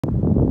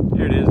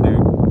Here it is, dude.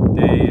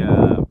 Day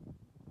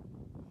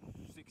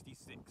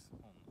 66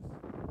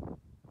 homeless.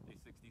 Day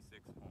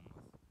 66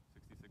 homeless.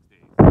 66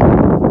 days.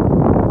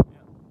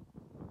 Yeah.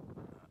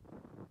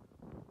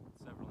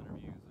 Several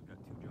interviews. I've got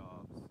 2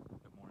 jobs.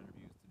 Got more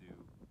interviews to do.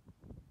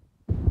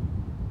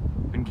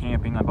 Been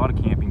camping. I bought a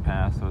camping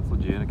pass, so it's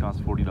legit. It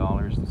costs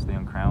 $40 to stay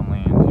on Crown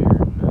land here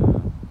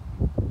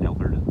in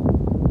Alberta.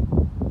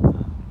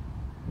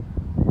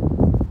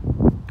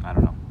 I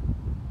don't know.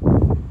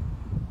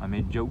 I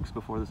made jokes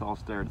before this all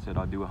started, said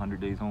I'd do 100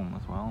 days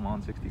homeless. Well, I'm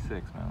on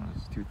 66, man.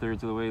 It's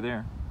 2/3 of the way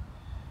there.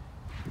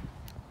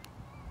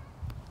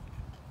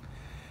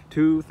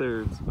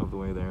 2/3 of the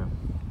way there.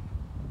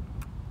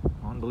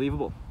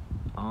 Unbelievable.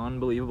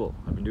 Unbelievable.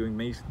 I've been doing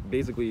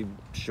basically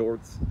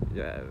shorts.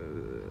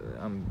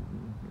 I'm,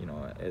 you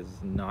know,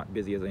 as not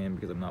busy as I am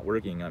because I'm not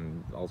working,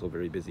 I'm also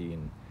very busy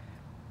and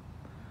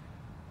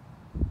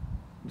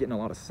getting a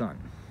lot of sun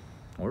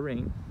or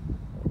rain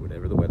or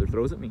whatever the weather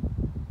throws at me.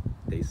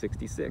 Day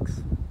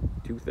 66,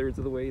 2/3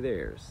 of the way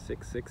there.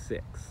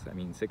 666. I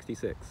mean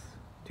 66.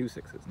 2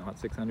 6s, not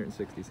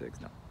 666.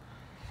 No,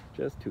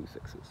 just 2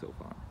 6s so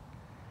far.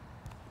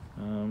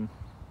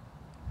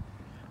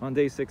 On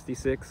day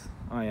 66,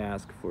 I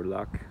ask for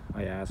luck.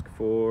 I ask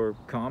for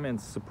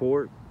comments,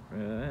 support,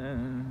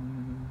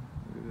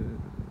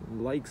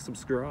 like,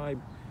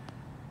 subscribe.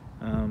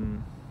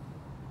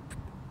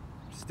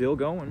 Still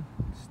going.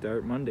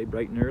 Start Monday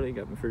bright and early.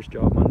 Got my first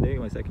job Monday.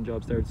 My second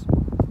job starts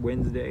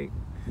Wednesday.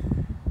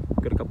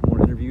 Got a couple more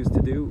interviews to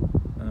do.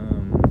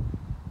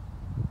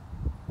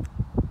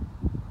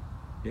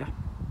 Yeah.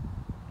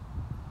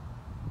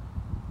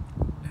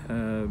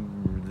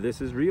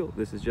 This is real.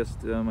 This is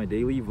just my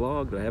daily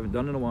vlog that I haven't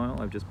done in a while.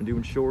 I've just been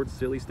doing shorts,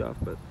 silly stuff,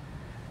 but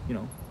you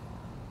know,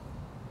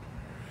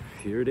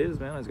 here it is,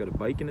 man. I just got a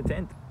bike and a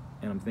tent,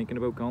 and I'm thinking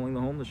about calling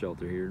the homeless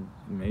shelter here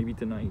maybe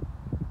tonight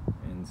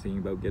and seeing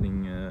about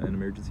getting an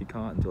emergency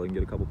cot until I can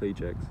get a couple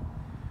paychecks.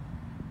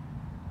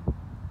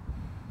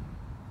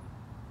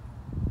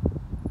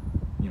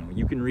 You know,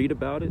 you can read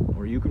about it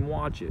or you can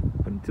watch it,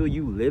 but until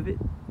you live it,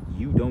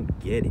 you don't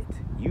get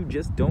it. You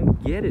just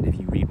don't get it if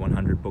you read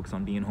 100 books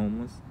on being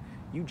homeless.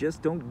 You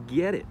just don't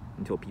get it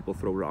until people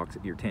throw rocks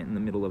at your tent in the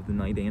middle of the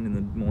night and in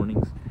the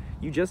mornings.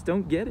 You just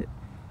don't get it.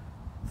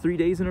 3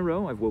 days in a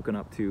row, I've woken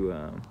up to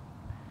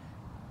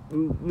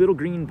little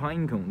green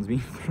pine cones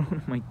being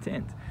thrown in my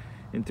tent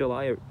until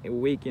I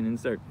awaken and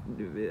start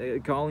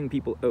calling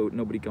people out.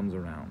 Nobody comes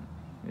around.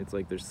 It's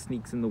like there's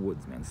sneaks in the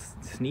woods, man.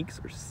 Sneaks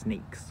or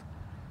snakes?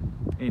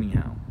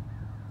 Anyhow,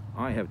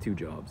 I have 2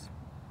 jobs.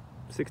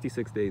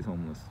 66 days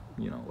homeless.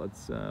 You know,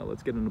 let's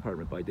get an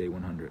apartment by day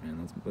 100,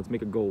 and let's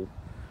make a goal.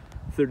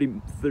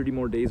 30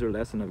 more days or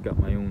less, and I've got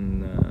my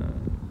own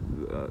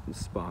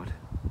spot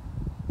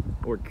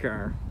or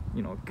car.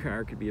 You know, a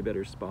car could be a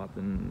better spot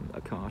than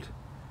a cot.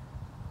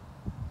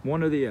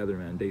 One or the other,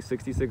 man. Day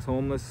 66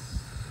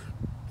 homeless.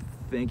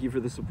 Thank you for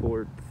the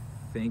support.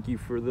 Thank you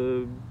for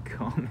the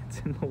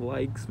comments and the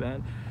likes,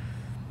 man.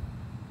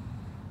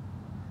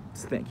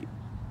 Just thank you.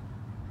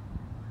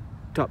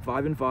 Top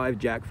 5 and 5,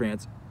 Jack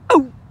France.